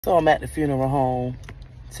So I'm at the funeral home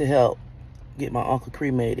to help get my uncle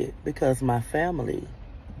cremated because my family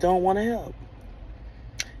don't want to help.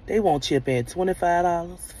 They won't chip in $25,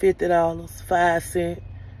 $50, 5 cents.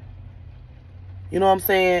 You know what I'm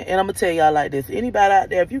saying? And I'm going to tell y'all like this. Anybody out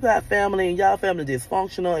there, if you got family and y'all family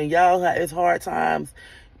dysfunctional and y'all have it's hard times,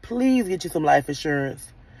 please get you some life insurance.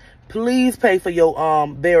 Please pay for your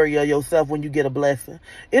burial yourself when you get a blessing.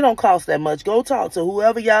 It don't cost that much. Go talk to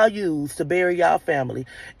whoever y'all use to bury y'all family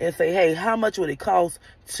and say, hey, how much would it cost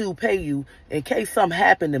to pay you in case something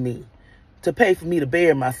happened to me, to pay for me to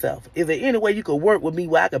bury myself? Is there any way you could work with me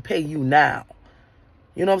where I could pay you now?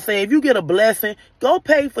 You know what I'm saying? If you get a blessing, go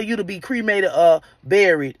pay for you to be cremated or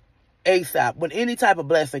buried ASAP when any type of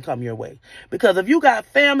blessing come your way. Because if you got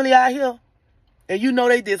family out here and you know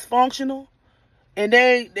they dysfunctional, and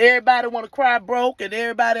everybody want to cry broke, and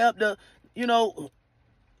everybody up to, you know,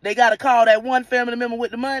 they got to call that one family member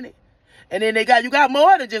with the money. And then you got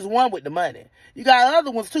more than just one with the money. You got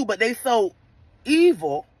other ones too, but they so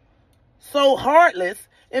evil, so heartless,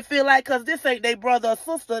 and feel like because this ain't their brother or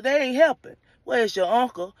sister, they ain't helping. Well, it's your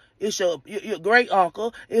uncle, it's your great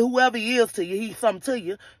uncle, and whoever he is to you, he's something to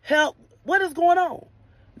you. Help. What is going on?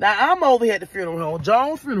 Now, I'm over here at the funeral home,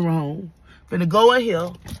 Jones Funeral Home, finna go in here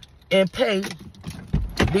and pay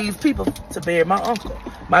these people to bury my uncle,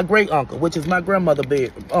 my great uncle, which is my grandmother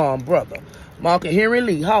brother. My Uncle Henry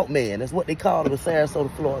Lee Hawkman. That's what they call him in Sarasota,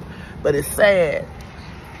 Florida. But it's sad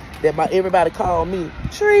that everybody call me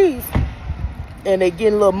Trees, and they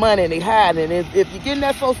getting a little money and they hiding. And if you're getting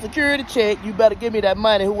that Social Security check, you better give me that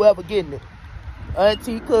money, whoever getting it.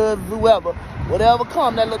 Auntie, cousins, whoever. Whatever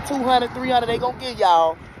come, that little 200, 300 they gonna give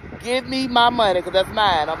y'all. Give me my money, because that's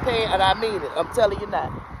mine. I'm paying, and I mean it. I'm telling you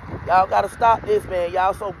now. Y'all gotta stop this, man.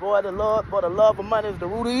 Y'all so boy, the love of money is the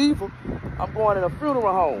root of evil. I'm going to a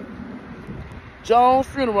funeral home, Jones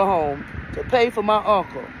Funeral Home, to pay for my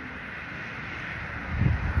uncle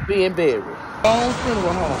being buried. Jones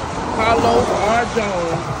Funeral Home. Carlos R.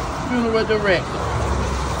 Jones, funeral director.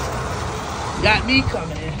 Got me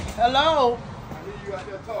coming in. Hello. I hear you out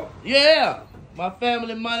there talking. Yeah. My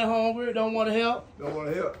family money hungry. Don't want to help. Don't want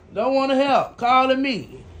to help. Don't want to help. Calling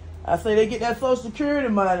me. I say they get that Social Security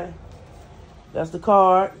money. That's the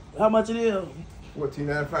card. How much it is?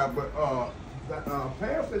 $14.95, but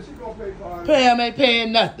Pam said she gonna pay for it. Pam ain't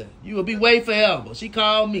paying nothing. You will be waiting forever. She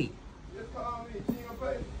called me. Just call me. She ain't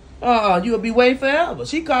gonna pay. You will be waiting forever.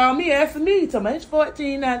 She called me, asking me, talking about it's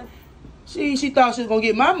 $14.90. She thought she was gonna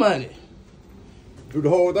get my money. Do the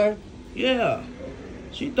whole thing? Yeah.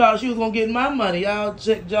 She thought she was gonna get my money. Y'all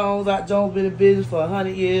check Jones out. Jones been in business for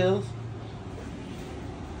 100 years.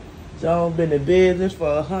 Jones been in business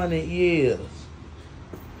for 100 years.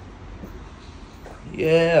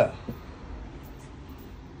 Yeah.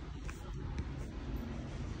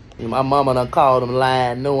 And my mama done called him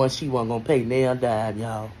lying, knowing she wasn't gonna pay nail dime,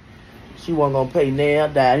 y'all. She wasn't gonna pay nail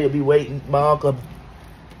dime. He'll be waiting. My uncle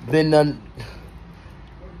been done.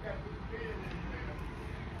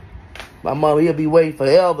 My mama, he'll be waiting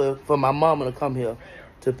forever for my mama to come here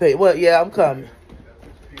to pay. Well, yeah, I'm coming.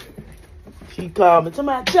 She called me. To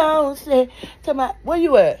my Jones said, to my, where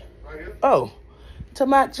you at? Right here. Oh, to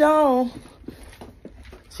my Jones.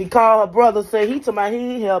 She called her brother, said he to my, he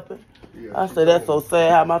ain't helping. Yeah, I said, that's so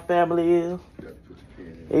sad how my family is.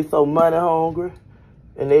 They so money hungry.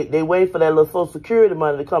 And they wait for that little Social Security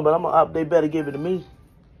money to come, but they better give it to me.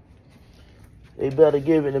 They better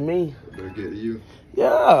give it to me. They better get to you.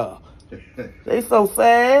 Yeah. They so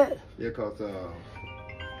sad. Yeah, cause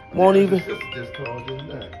Won't even. Your sister just called you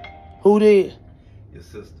today. Who did? Your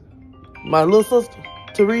sister. My little sister,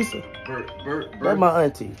 Teresa. Bert. That's my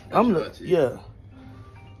auntie. Auntie. Yeah.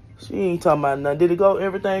 She ain't talking about nothing. Did it go?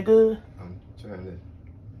 Everything good? I'm trying to.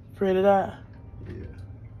 Print it out. Yeah.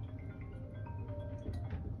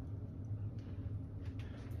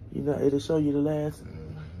 You know, it'll show you the last.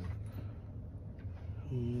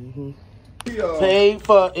 Mm-hmm. Paid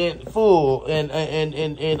for in full, and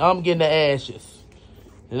I'm getting the ashes,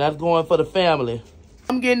 and that's going for the family.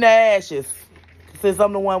 I'm getting the ashes since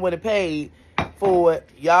I'm the one with it paid for it.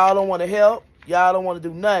 Y'all don't want to help. Y'all don't want to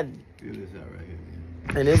do nothing. Feel this out right here,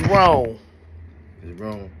 man. And it's wrong. It's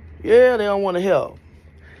wrong. Yeah, they don't want to help.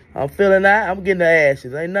 I'm feeling that. I'm getting the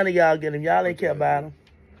ashes. Ain't none of y'all getting them. Y'all ain't care about them.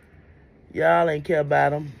 Y'all ain't care about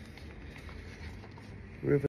them.